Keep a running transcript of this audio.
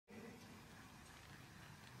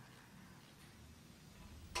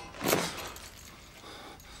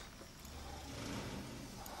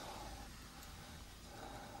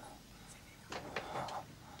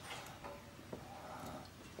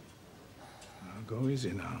Go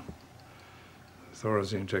easy now.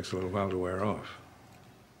 Thorazine takes a little while to wear off.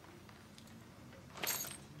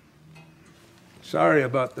 Sorry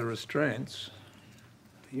about the restraints.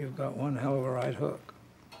 You've got one hell of a right hook.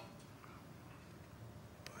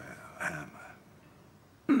 Well, am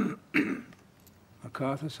I?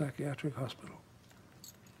 MacArthur Psychiatric Hospital.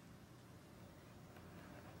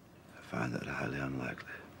 I find that highly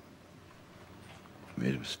unlikely. I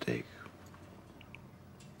made a mistake.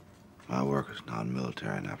 My work is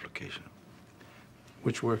non-military in application.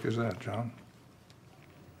 Which work is that, John?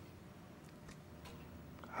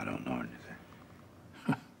 I don't know anything.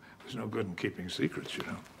 There's no good in keeping secrets, you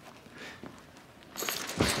know.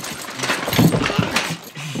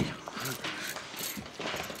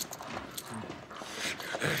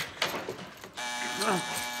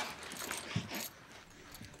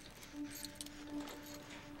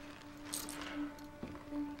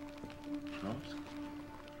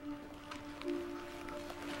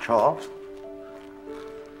 Charles?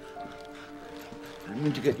 I didn't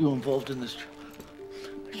mean to get you involved in this.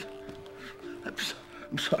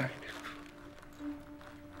 I'm sorry.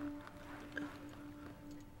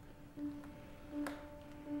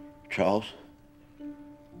 Charles?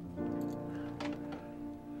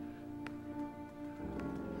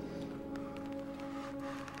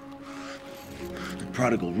 The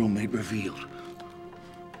prodigal roommate revealed.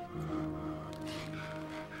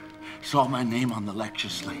 Saw my name on the lecture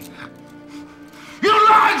slate. You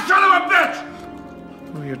lying son of a bitch!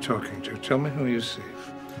 Who are you talking to? Tell me who you see.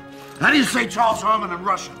 How do you say Charles Herman in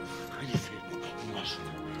Russian? How do you say it in Russian?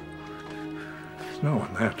 There's no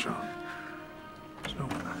one there, John. There's no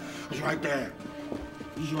one there. He's right there.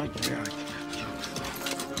 He's right there.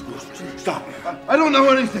 Stop. I don't know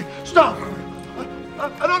anything. Stop.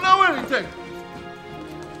 I don't know anything.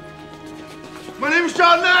 My name is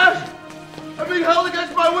John Nash. I'm being held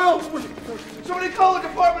against my will. Somebody call the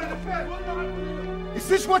Department of Defense. Is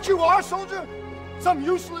this what you are, soldier? Some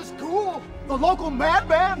useless ghoul? The local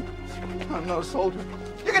madman? I'm not a soldier.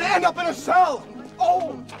 You're gonna end up in a cell.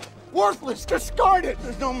 Old, worthless, discarded.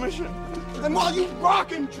 There's no mission. And while you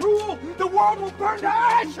rock and drool, the world will burn to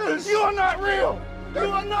ashes. You are not real. You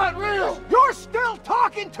are not real. You're still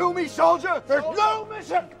talking to me, soldier. There's no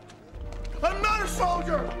mission. I'm not a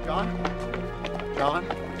soldier. John? John?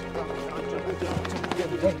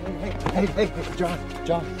 Hey,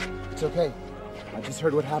 John, it's okay. I just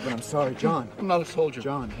heard what happened. I'm sorry, John. I'm not a soldier.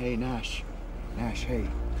 John, hey, Nash. Nash, hey.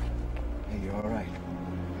 Hey, you're all right.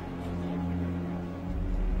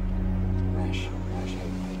 Nash, hey.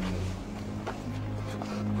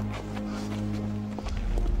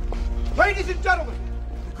 Ladies and gentlemen,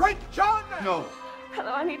 the great John Nash. No.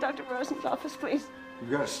 Hello, I need Dr. Rosen's office, please. You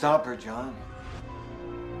gotta stop her, John.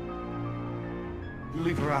 You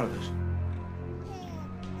leave her out of this.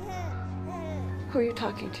 Who are you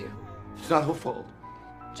talking to? It's not her fault.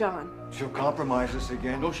 John. She'll compromise us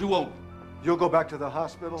again. No, she won't. You'll go back to the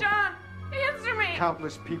hospital. John, answer me!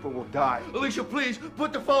 Countless people will die. Alicia, please,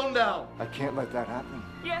 put the phone down. I can't let that happen.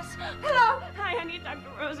 Yes. Hello. Hi, I need Dr.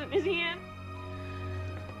 Rosen. Is he in?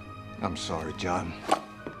 I'm sorry, John.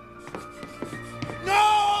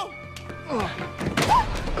 No!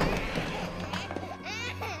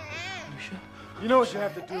 You know what you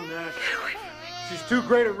have to do, Nash. She's too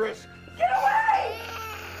great a risk. Get away!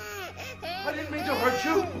 I didn't mean to hurt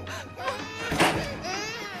you.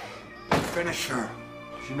 Finish her.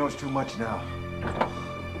 She knows too much now.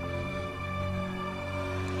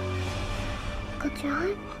 Uncle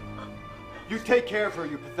John? You take care of her,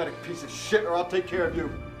 you pathetic piece of shit, or I'll take care of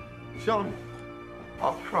you. John.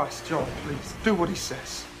 Oh, Christ, John, please. Do what he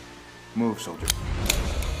says. Move, soldier.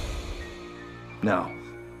 Now.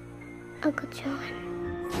 Uncle John.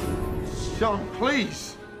 John,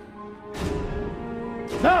 please.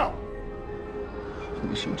 Now!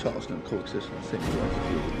 Alicia and Charles don't coexist in the same way.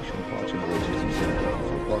 Alicia and Parcher and Alicia themselves.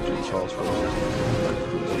 Parcher and Charles forces.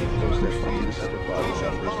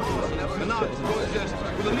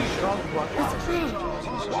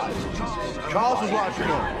 Charles is watching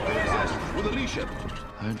on. With Alicia.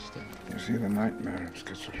 I understand. You see, the nightmare of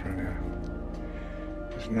schizophrenia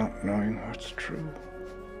is not knowing what's true.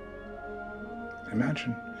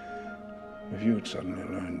 Imagine if you had suddenly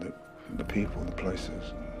learned that the people, the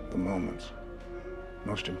places, the moments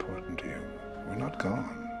most important to you were not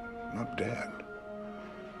gone, not dead,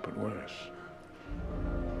 but worse,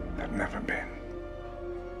 had never been.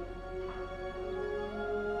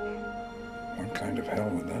 What kind of hell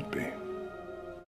would that be?